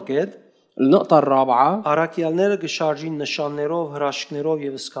 4-րդ կետ النقطة الرابعة Արաքյալները գշարժին նշաններով, հրաշքներով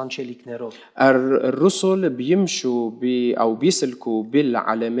եւ սքանչելիքներով։ الرسل بيمشوا أو بيسلكوا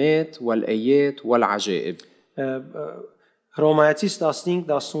بالعلامات والآيات والعجائب. Հռոմայացիս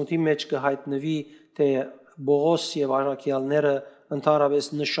 15-18-ի մեջ կհայտնվի թե Բողոս եւ արաքյալները ընդհանրապես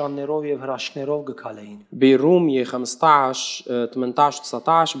նշաններով եւ հրաշքներով գքալեին։ برومية 15 18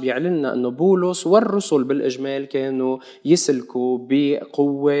 19 بيعلن لنا انه بولس والرسل بالاجمال كانوا يسلكوا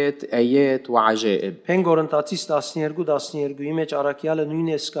بقوات ايات وعجائب. Փեն Կորինթացիս 12-12-ի մեջ արաքյալը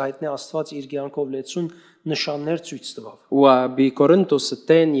նույնիսկ կհայտնի Աստված իր կյանքով լեցուն նշաններ ցույց տվավ։ وبكورنثوس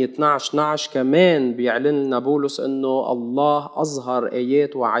الثانية 12 كمان بيعلن لنا بولس انه الله اظهر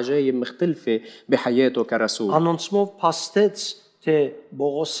ايات وعجائب مختلفة بحياته كرسول. Անոնցմով փաստեց թե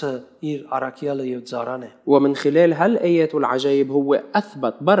Բողոսը իր արաքյալը եւ ծառան է։ ومن خلال هالايات والعجائب هو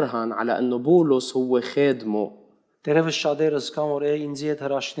اثبت برهن على انه بولس هو خادمه. Դերևս շատերս կամ որ ինձ հետ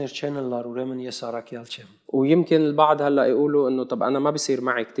հրաշքներ չեն լար, ուրեմն ես արաքյալ չեմ։ ويمكن البعض هلا يقولوا انه طب انا ما بصير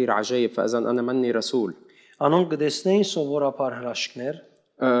معي كتير عجائب فاذا انا مني رسول. Անոնք կտեսնեին սովորաբար հրաշքներ,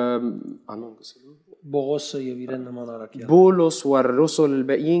 Բողոսը եւ իրեն նման արաքյալ։ بولس والرسل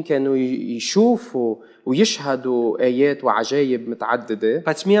الباقيين كانوا يشوفوا ويشهدوا آيات وعجائب متعددة.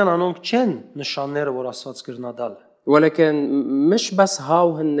 Բայց միան անոնք չեն նշանները, որ Աստված կրնադալ։ ولكن مش بس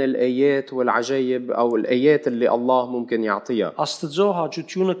هاوهن الآيات والعجائب أو الآيات اللي الله ممكن يعطيها. Աստծո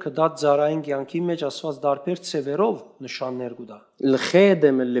հաճությունը կդած ծառային կյանքի մեջ Աստված դարբեր ցևերով նշաններ կուտա։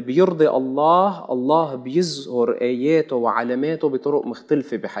 الخادم اللي بيرضي الله بيظهر آياته وعلاماته بطرق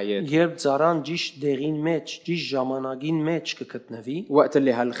مختلفة بحياته. Երբ ծառան ճիշտ դեղին մեջ, ճիշտ ժամանակին մեջ կգտնվի, وقت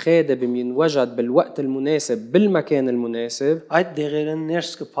اللي هالخادم ينوجد بالوقت المناسب بالمكان المناسب այդ դեղերն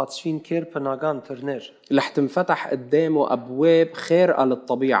ներս կբացվին քերբնական թռներ։ رح تنفتح قدامه أبواب خارقة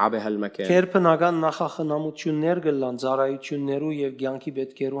للطبيعة بهالمكان. Քերբնական նախախնամություններ կլան ծառայություններու եւ կյանքի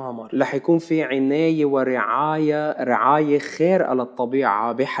պետքերու համար։ رح يكون في عناية رعاية خارقة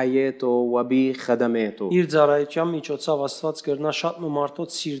للطبيعة بحياته وبخدماته. Իր ծառայության միջոցով Աստված կրնա շատ մարդոց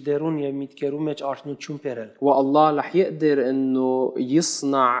սիրտերուն եւ միտքերու մեջ արթնություն բերել։ والله رح يقدر إنه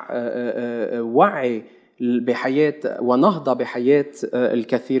يصنع وعي بحياة ونهضة بحياة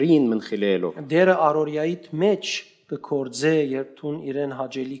الكثيرين من خلاله. Դերը արորիայիդ մեջ կկործե երբ տուն իրեն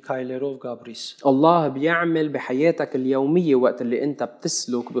հաջելի քայլերով գաբրիս։ الله بيعمل بحياتك اليومية وقت اللي أنت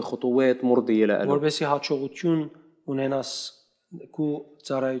بتسلك بخطوات مرضية له Որովհետեւ հաջողություն ունենաս քու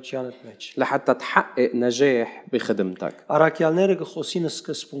ծառայությանդ մեջ։ لحتى تحقق نجاح بخدمتك. Արաքյալները կխոսին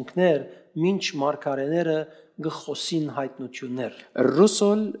սկզբունքներ, ինչ մարգարեները կխոսին հայտնություններ։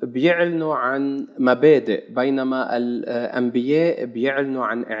 الرسل بيعلنوا عن مبادئ بينما الأنبياء بيعلنوا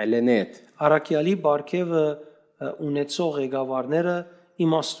عن إعلانات. Արաքյալի բարգեւը ունեցող ղեկավարները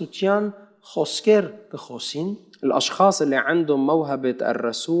իմաստության խոսքեր կխոսին, الأشخاص اللي عندهم موهبة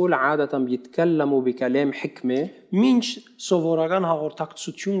الرسول عادة بيتكلموا بكلام حكمة ինչ սովորական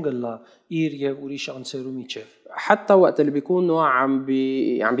հաղորդակցություն կլա իր եւ ուրիշ անձերու միջև։ حتى وقت اللي بيكونوا عم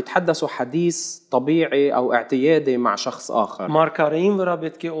بيتحدثوا حديث طبيعي أو اعتيادي مع شخص آخر. Մարգարեին վրա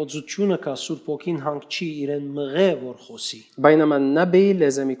պետք է օծությունը կա Սուրբ Օքին հանգչի իրեն մղե որ խոսի։ بينما النبي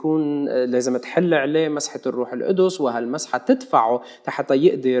لازم تحل عليه مسحة الروح القدس وهالمسحة تدفعه حتى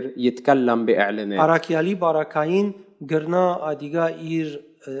يقدر يتكلم بإعلانات. Արաքյալի բարակային գրնա ադիգա իր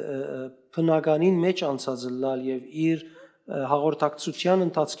բնականին մեջ անցած լալ եւ իր հաղորդակցության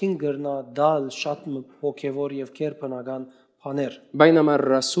ընթացքին գրնա դալ շատ հոգեվոր եւ քերբնական բաներ։ بينما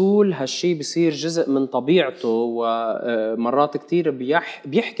الرسول هالشي بيصير جزء من طبيعته ومرات كتير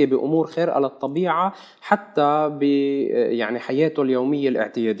بيحكي بأمور خارقة للطبيعة حتى يعني حياته اليومية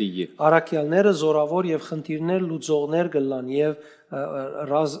الاعتيادية. Արաքյալները զորավոր եւ խնդիրներ լուծողներ կլան եւ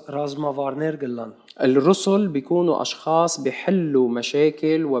ռազմավարներ կլան։ الرسل بيكونوا أشخاص بيحلوا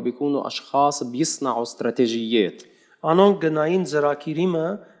مشاكل وبيكونوا أشخاص بيصنعوا استراتيجيات. Անոնք գնային ծրակիրիմը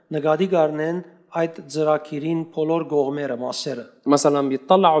նկատի կառնեն այդ ծրակիրին բոլոր կողմերը, մասերը։ مثلا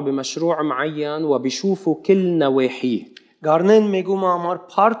بيطلعوا بمشروع معين وبيشوفوا كل نواحيه. Գառնեն մեգումը համար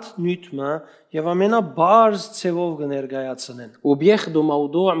փարթ նյութը եւ ամենաբարձ ցևով կներկայացնեն։ وبياخدوا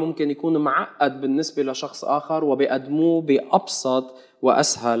موضوع ممكن يكون معقد بالنسبة لشخص آخر وبيقدموه بأبسط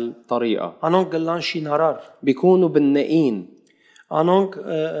وأسهل طريقة. Անոնք կլան շինարար։ بيكونوا بنائين. Անոնք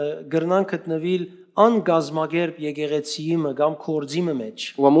գրնան գտնվել անգազմագերբ եկեղեցիի կամ կորձի մեջ։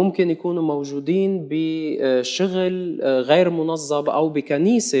 وممكن يكونوا موجودين بشغل غير منظم أو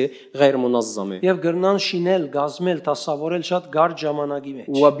بكنيسة غير منظمة. Եվ գրնան շինել, գազմել, դասավորել շատ գար ժամանակի մեջ։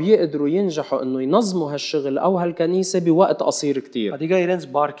 وبيقدروا ينجحوا إنه ينظموا هالشغل أو هالكنيسة بوقت قصير كتير. Ադիգա իրենց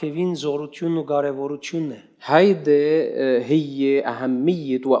բարգևին զորությունն ու կարևորությունն է։ هيدي هي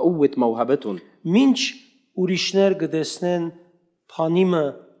أهمية وقوة موهبتهم. Մինչ ուրիշներ կդեսնեն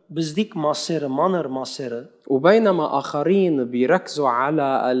փանիմը بزديك ماسيرة مانر ماسيرة وبينما آخرين بيركزوا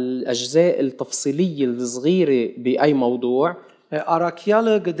على الأجزاء التفصيلية الصغيرة بأي موضوع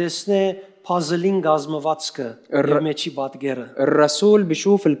أراكيالا قدسنا بازلين غازمواتسكا يمشي باتجرة الرسول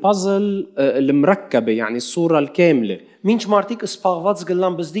بيشوف البازل المركبة يعني الصورة الكاملة مينش مارتيك اسباغواتس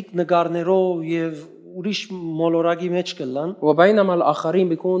قلان بزديك نغارنيرو يف وريش مولوراجي ميتش كلان وبينما الآخرين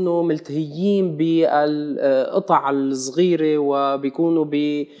بيكونوا ملتهيين بالقطع الصغيرة وبيكونوا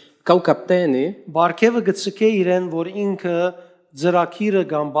بكوكب تاني باركيفا قدسكي إيران ور إنك زراكيرا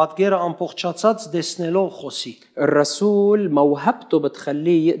قام باتجرة أمبوخشاتساتس ديسنيلو خوسي الرسول موهبته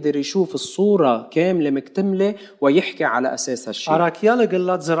بتخليه يقدر يشوف الصورة كاملة مكتملة ويحكي على أساس هالشيء أراكيالا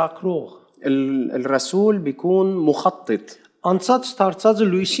قلات زراكروغ الرسول بيكون مخطط անցած դարձածը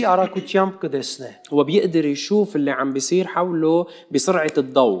լույսի արագությամբ կդեսնե وبيقدر يشوف اللي عم بيصير حوله بسرعة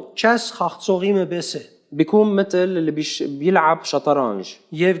الضوء չես խաղցողի մբես է بيكون مثل اللي بيلعب شطرنج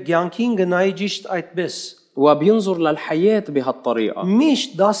եւ ցանկին գնայի ճիշտ այդպես وبينظر للحياة بهالطريقة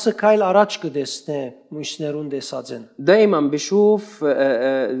միշտ 10 քայլ առաջ կդեսնե մյուսներուն դեսածեն دايما بيشوف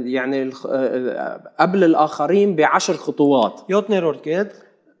يعني قبل الآخرين ب10 خطوات 7-րդ կետ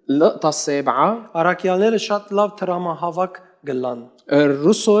اللقطة السابعة արաքյալները շատ լավ տրամահավաք գլան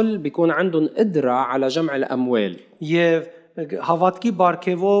الرسل بيكون عندهم قدرة على جمع الأموال եւ հավատքի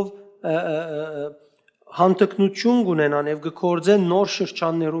բարգեւով հանդգնություն ունենան եւ գործեն նոր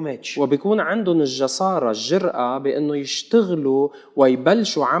շրջաններու մեջ وبيكون عندهم الجسارة الجرأة بأنه يشتغلوا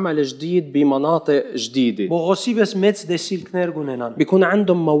ويبلشوا عمل جديد بمناطق جديدة Բողոսի պես մեծ դեսիլքներ ունենան بيكون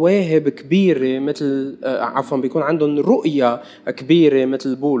عندهم مواهب كبيرة مثل عفوا بيكون عندهم رؤية كبيرة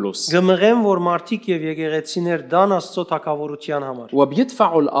مثل بولس գմղեն որ մարդիկ եւ եկեղեցիներ դան Աստծո թակավորության համար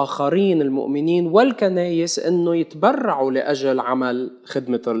وبيدفعوا الآخرين المؤمنين والكنايس إنه يتبرعوا لأجل عمل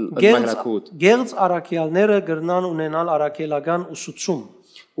خدمة الملكوت Գեղձ արաքյալները գրնան ունենալ արաքելական ուսուցում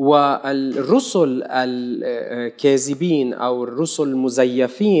والرسل الكاذبين أو الرسل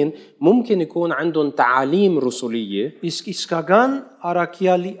المزيفين ممكن يكون عندهم تعاليم رسولية իսկ իսկական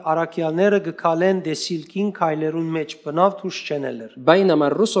արաքյալները գկալեն դեսիլքին քայլերուն մեջ բնավ դուրս չենելեր بينما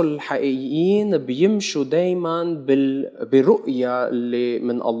الرسل الحقيقيين بيمشوا دايما برؤية اللي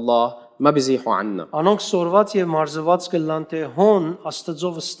من الله ما بيزيحوا عنا Անոնք սորված եւ մարզված կլան թե հոն Աստծո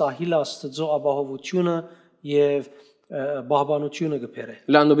վստահիլ Աստծո ապահովությունը եւ բահբանությունը գբերը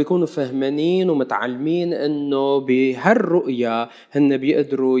لأنه بيكونوا فهمانين ومتعلمين إنه بهالرؤية هن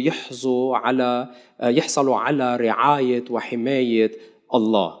بيقدروا يحصلوا على رعاية وحماية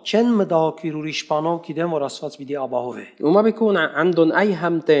الله չեն մտահոգիր ուրիշ բանով գիտեմ որ Աստված պիտի ապահովե وما بيكون عندهم أي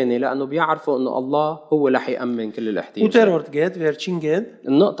هم تاني لأنه بيعرفوا إنه الله هو اللي حيأمن كل الاحتياجات. 8-րդ գետ վերջին գետ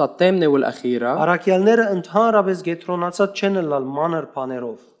النقطة الثامنة والأخيرة արաքյալները ընդհանրապես գետրոնացած չեն լալ մանր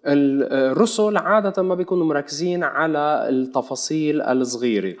բաներով الرسل عادة ما بيكونوا مركزين على التفاصيل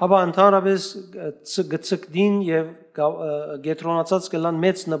الصغيرة. Հաբա ընդհանրապես գծկդին եւ գետրոնացած կլան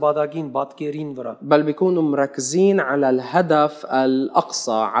մեծ նպատակին բատկերին վրա بل بيكونوا مركزين على الهدف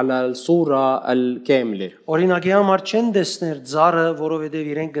الأقصى على الصورة الكاملة. Օրինակի համար չեն դեսներ ծառը, որովհետեւ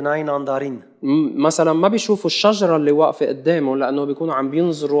իրենք գնային անդարին مثلا ما بيشوفوا الشجرة اللي واقفة قدامهم لأنه بيكونوا عم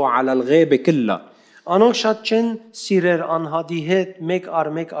بينظروا على الغابة كلها. Անոնք շատ չեն սիրեր անհադի հետ մեկ առ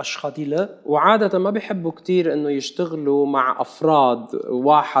մեկ աշխատիլը وعادة ما بيحبوا كتير إنه يشتغلوا مع أفراد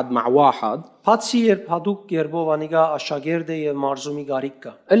واحد مع واحد. Բացի երբ հadoop երբով անիգա աշակերտ է եւ մարզումի գարիք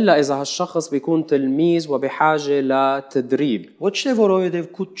կա։ إلا إذا هالشخص بيكون تلميذ وبحاجة لتدريب. Ոչ թե որովհետեւ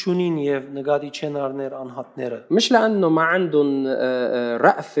քուտ ճունին եւ նկատի չեն առներ անհատները։ مش لأنه ما عندهم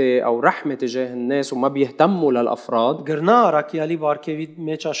رأفة أو رحمة تجاه الناس وما بيهتموا للأفراد. Գրնա արաքյալի վարկեվի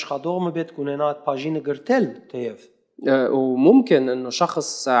մեջ աշխատողը պետք ունենա այդ բաժինը գրթել թեև وممكن انه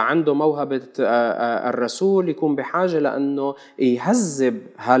شخص عنده موهبة الرسول يكون بحاجة لانه يهذب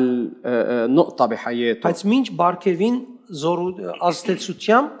هالنقطة بحياته. բայց ինչ վարկեվին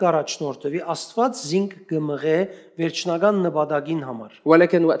ազդեցությամբ կառաջնորդվի Աստված զինք կմղե վերջնական նպատակին համար։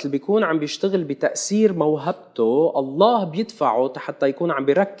 ولكن وقت اللي بيكون عم بيشتغل بتأثير موهبته الله بيدفعه حتى يكون عم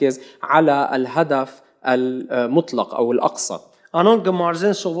بيركز على الهدف المطلق او الأقصى. Անոնք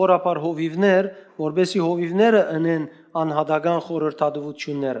կմարզեն սովորաբար հովիվներ, որբեսի հովիվները ընեն անհատական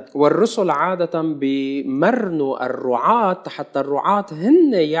խորհրդատվությունները։ والرسل عادة بيمرنوا الرعاة حتى الرعاة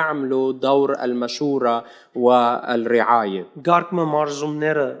هن يعملوا دور المشورة والرعاية. Գարկմը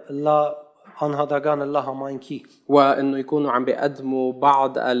մարզումները լա անհատական լա համայնքի։ وانه يكونوا عم بيقدموا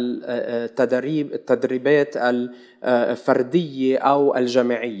بعض التدريبات الفردية او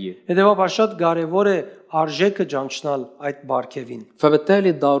الجماعية. Հետևաբար շատ կարևոր է արժեքը ճանչնալ այդ բարգեվին։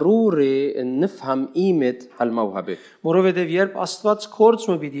 فبالتالي ضروري نفهم قيمة الموهبة. Որովհետև երբ Աստված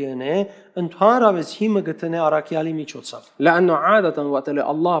կորցումը պիտի ընե, ընդհանրապես հիմը գտնե արաքյալի միջոցով։ لأنه عادة وقت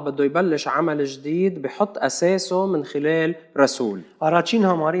اللي الله بده يبلش عمل جديد بحط أساسه من خلال رسول. Առաջին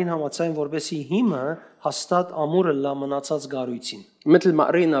համարին համաձայն որբեսի հիմը հաստատ ամուրը լա մնացած գարույցին։ مثل ما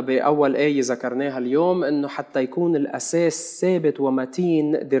قرينا بأول آية ذكرناها اليوم إنه حتى يكون الأساس ثابت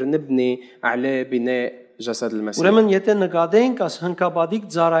ومتين نقدر نبني عليه بناء جسد المسيح. Ուրեմն եթե նկատենք աս հնկաբադիկ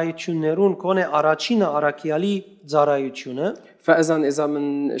ծառայություններուն կոնե առաջինը արաքյալի ծառայությունը فإذا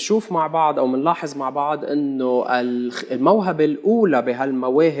منشوف مع بعض أو منلاحظ مع بعض إنه الموهبة الأولى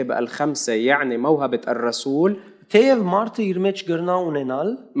بهالمواهب الخمسة يعني موهبة الرسول. թեև մարդը իր մեջ գրնա ունենալ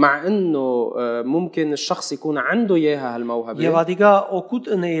مع إنه ممكن الشخص يكون عنده إياها եւ هالموهبة ադիգա օգուտ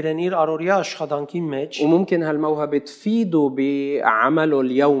ընեիրեն իր առօրյա աշխատանքի մեջ وممكن هالموهبة تفيده بعمله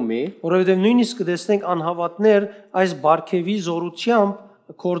اليومي. որովհետեւ նույնիսկ կտեսնենք անհավատներ այս բարգեվի զորությամբ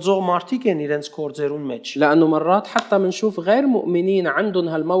կորձող մարդիկ են իրենց կորձերուն մեջ لأنه مرات حتى منشوف غير مؤمنين عندهم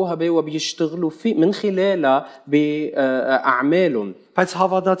هالموهبة وبيشتغلوا في من خلالها بأعمالهم. բայց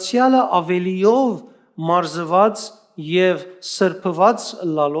հավատացյալը ավելիով մարզված եւ սրբված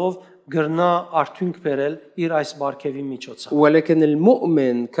լալով գրնա արդյունք բերել իր այս բարգեվի միջոցով ولكن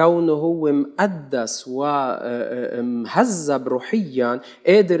المؤمن كونه هو مقدس ومهذب روحيا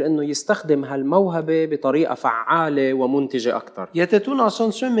قادر انه يستخدم هالموهبة بطريقة فعالة ومنتجة اكثر. եթե դու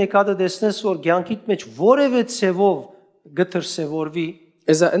ասոնցում մեկադը դեսնես որ ցանկիտ մեջ որևէ ցևով գտրսեվորվի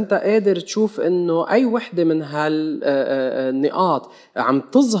إذا أنت قادر تشوف إنه أي وحدة من هالنقاط عم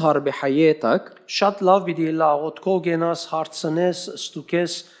تظهر بحياتك շատ լավ պիտի լաղոտքով գենաս հարցնես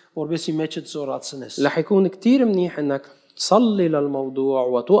ստուկես որբեսի մեջդ զորացնես رح يكون كتير منيح إنك تصلي للموضوع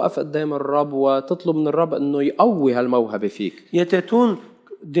وتوقف قدام الرب وتطلب من الرب إنه يقوي هالموهبة فيك. եթե դու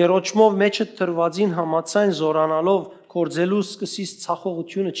դերոճմով մեջդ տրվածին համացայն զորանալով կորձելու սկսից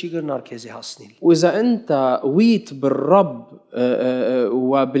ցախողությունը չի գրնար քեզի հասնել وإذا أنت قويت بالرب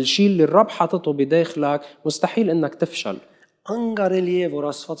وبالشيء اللي الرب حاطته بداخلك مستحيل إنك تفشل. անկարելի է որ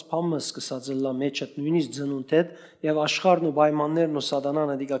Աստված փամը սկսած լա մեջդ նույնիսկ ծնունդդ եւ աշխարհն ու պայմաններն ու սատանան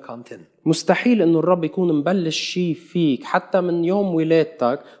դիգա կանտեն مستحيل إنه الرب يكون مبلش شيء فيك حتى من يوم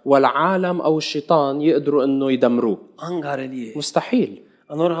ولادتك والعالم أو الشيطان يقدروا إنه يدمروه. անկարելի է مستحيل.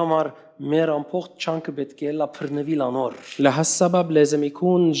 անոր համար մեր ամբողջ չանկը պետք է լա փռնվիլ անոր لهالسبب لازم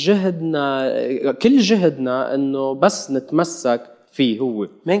يكون جهدنا كل جهدنا إنه بس نتمسك فيه هو.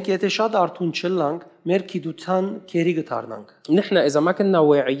 մենք եթե շատ արթուն չլանք մեր քիդության քերի գտարնանք نحن إذا ما كنا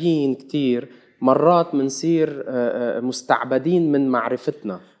واعيين كتير مرات منصير مستعبدين من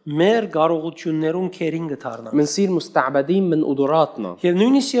معرفتنا. մեր կարողություններուն քերին գտարնանք منصير مستعبدين من قدراتنا. եւ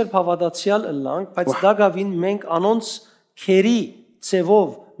նույնիսկ երբ հավատացյալ լանք բայց դա գավին մենք անոնց քերի ծևով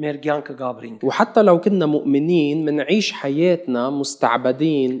մեր կյանքը գաբրինք وحتى لو كنا مؤمنين منعيش حياتنا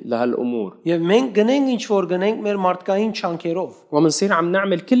مستعبدين لهالأمور. եւ մենք գնենք ինչ որ գնենք մեր մարդկային չանկերով ومنصير عم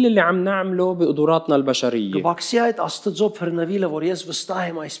نعمل كل اللي عم نعمله بقدراتنا البشرية. Գբաքսի այդ Աստծո փռնվիլը որ ես վստահ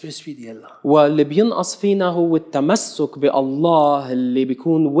եմ այսպես պիտի ելա واللي بينقص فينا هو التمسك بالله اللي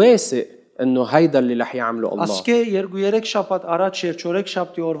بيكون واثق انه هيدا اللي رح يعمله الله. Ասկե 2-3 շաբաթ առաջ երչորեք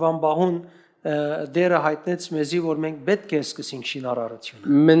շաբթի օրվան բահուն դերը հայտնեց մեզի որ մենք պետք է սկսենք շինարարությունը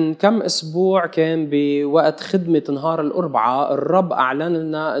من كم اسبوع كان بوقت خدمة نهار الأربعاء الرب أعلن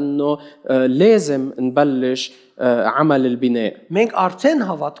لنا انه لازم نبلش عمل البناء. Մենք արդեն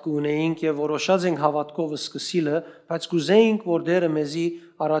հավատք ունեինք եւ որոշած ենք հավատքով սկսիլը, բայց կուզեինք, որ Տերը մեզի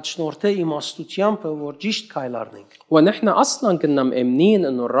առաջնորդե իմաստությամբ, որ ճիշտ քայլ առնենք։ ونحن اصلا كنا مؤمنين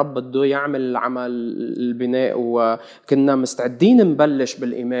انه الرب بده يعمل عمل البناء وكنا مستعدين نبلش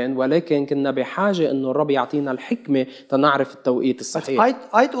بالايمان، ولكن كنا بحاجه انه الرب يعطينا الحكمه تنعرف التوقيت الصحيح.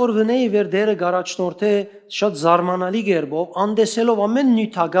 Այդ օրվանեի վեր Տերը գարաչնորդե շատ զարմանալի գերբով, անդեսելով ամեն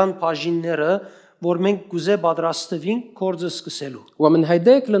նյութական բաժինները, որ մենք գուզե պատրաստվենք կորձը սկսելու։ ومن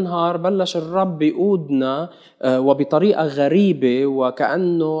هيداك النهار بلش الرب بيقودنا وبطريقة غريبة،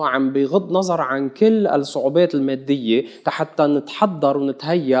 وكأنه عم بغض نظر عن كل الصعوبات المادية حتى نتحضر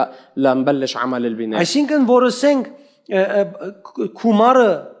ونتهيأ لنبلش عمل البناء. Այսինքն որսենք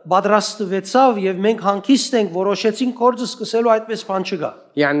քումարը պատրաստվեցավ եւ մենք հանգիստ ենք որոշեցինք կորձը սկսելու այդպես բան չկա։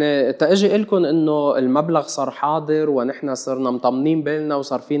 يعني تأجي لكم انه المبلغ صار حاضر ونحن صرنا مطمنين بالنا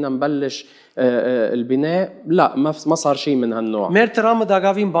وصار فينا نبلش البناء، لا ما صار شيء من هالنوع. Մեր տրամը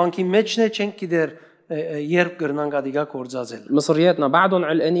դակավին բանկի մեջն է, չենք գիտեր երբ կրնանք ադիգա կորձածել։ مصرياتنا بعدهم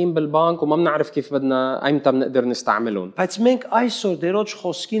علقانين بالبنك وما بنعرف كيف بدنا ايمتى بنقدر نستعملهم. Բայց մենք այսօր դերոջ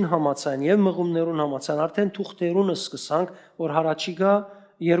խոսքին համացան եւ մղումներուն համացան արդեն թուղթերունը սկսանք, որ հարաճիգա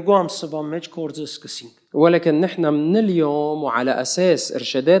երկու ամսվա մեջ կորձը սկսենք։ ولكن نحن من اليوم وعلى أساس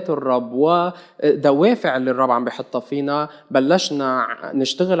إرشادات الرب ودوافع اللي الرب عم بيحطها فينا بلشنا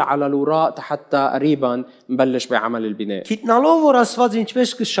نشتغل على الوراق حتى قريبا نبلش بعمل البناء. Գիտնալով որ Աստված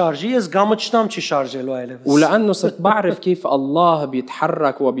ինչպես կշարժի, ես գամչնամ չշարժելու այլևս։ ولأنه صرت بعرف كيف الله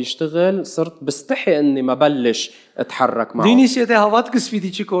بيتحرك وبيشتغل صرت بستحي إني ما بلش اتحرك معه. Նույնիսկ եթե հավատքս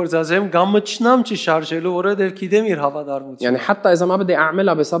պիտի չկործածեմ, գամչնամ չշարժելու, որովհետև գիտեմ իր հավատարմությունը։ يعني حتى إذا ما بدي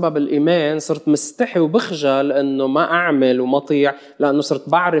أعملها بسبب الإيمان صرت مستحي وبخجل إنه ما أعمل ومطيع، لأنه صرت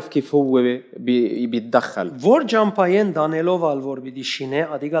بعرف كيف هو بيتدخل. Որ ջամփայեն դանելով ալ որ պիտի շինե,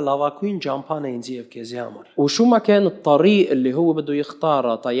 ադիգա լավակույն ջամփան է ինձ եւ քեզի համար։ وشو ما كان الطريق اللي هو بده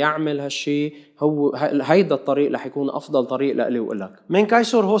يختاره تيعمل هالشي، هو هيدا الطريق رح يكون أفضل طريق لإلي وإلك. Մենք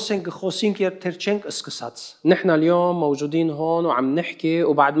այսօր հոսենք խոսենք երբ թեր չենք սկսած։ نحن اليوم موجودين هون وعم نحكي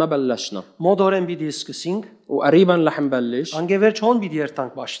وبعد ما بلشنا، Մոդորեն պիտի սկսենք, وقريبا رح نبلش، անգևերջ հոն պիտի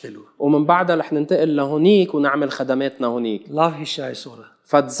երթանք ճաշտելու։ ومن بعدها رح ننتقل لهونيك ونعمل خدماتنا هونيك. Լավ հիշա այսօրը։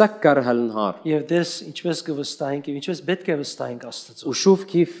 فتذكر هالنهار Եվ դες ինչպես կվստահենք եւ ինչպես պետք է վստահենք Աստծո։ وشوف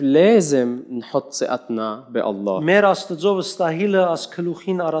كيف لازم نحط ثقتنا بالله. Մեր Աստծո վստահիլը աս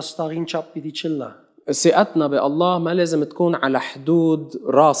քլուխին արաստաղին չափ պիտի չլա։ ثقتنا بالله ما لازم تكون على حدود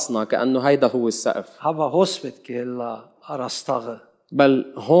راسنا كأنه هيدا هو السقف، Հավա հոս պետք է լա արաստաղը بل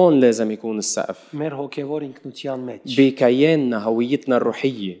هون لازم يكون السقف մեր հոգեվոր ինքնության մեջ, بكياننا، هويتنا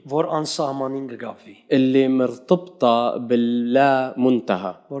الروحية որ անսահմանին կգավվի, اللي مرتبطة باللا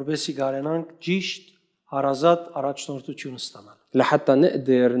منتهى، որովհետեւ գարենանք ճիշտ հարազատ առաջնորդություն ստանալ։ لحتى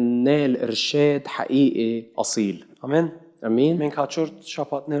نقدر ننال إرشاد حقيقي أصيل. Ամեն։ أمين. Մենք հաջորդ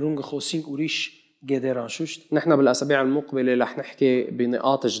շաբաթներուն կխոսենք ուրիշ գեդեր անշուշտ, نحن بالأسابيع المقبلة رح نحكي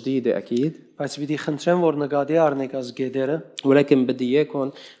بنقاط جديدة أكيد، բայց պիտի խնդրեմ որ նկատի առնեք աս գեդերը, ولكن بدي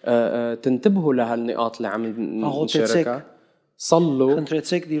إياكم تنتبهوا لهالنقاط اللي عم نشاركها. صلوا،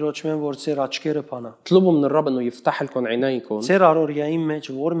 խնդրեցեք Տիրոջմեն որ ծեր աչքերը փանա։ اطلبوا من الرب انه يفتح لكم عينيكم Ծեր առօրյայի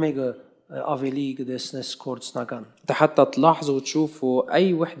մեջ որ մեկը ավելի կդեսնես կորցնական։ حتى تلاحظوا وتشوفوا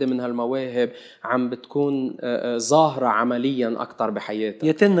اي وحده من هالمواهب عم بتكون ظاهره عمليا اكثر بحياتك.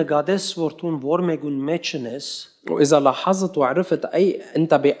 Եթե նկատես որ դու որ մեկուն մեջն ես, واذا لاحظت وعرفت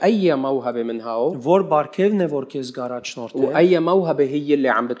انت باي موهبه من هاو، որ բարգևն է որ քեզ գարաչնորդ է, واي موهبه هي اللي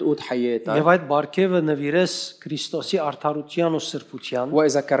عم بتقود حياتك، եւ այդ բարգևը նվիրես Քրիստոսի արդարության ու սրբության,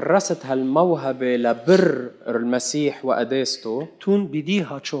 واذا كرست هالموهبه لبر المسيح وقداسته، դու պիտի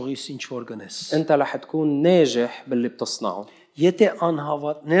հաջողիս ինչ որ գնես։ انت رح تكون ناجح باللي بتصنعه. Եթե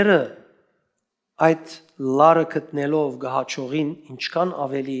անհավատները այդ լարը գտնելով գահաճողին, ինչքան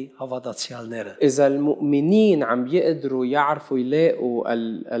ավելի հավատացյալները։ إذا المؤمنين عم يقدروا يعرفوا يلاقوا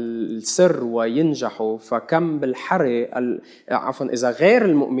السر وينجحوا، فكم بالحري عفوا إذا غير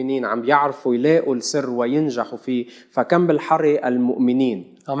المؤمنين عم يعرفوا يلاقوا السر وينجحوا فيه، فكم بالحري المؤمنين.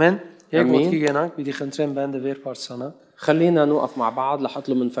 Ամեն։ Եկ Ամեն։ ոտքի գնանք, պիտի խնդրեմ բանդը վեր բարձանա։ خلينا نوقف مع بعض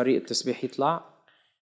لحطلب من فريق التسبيح يطلع.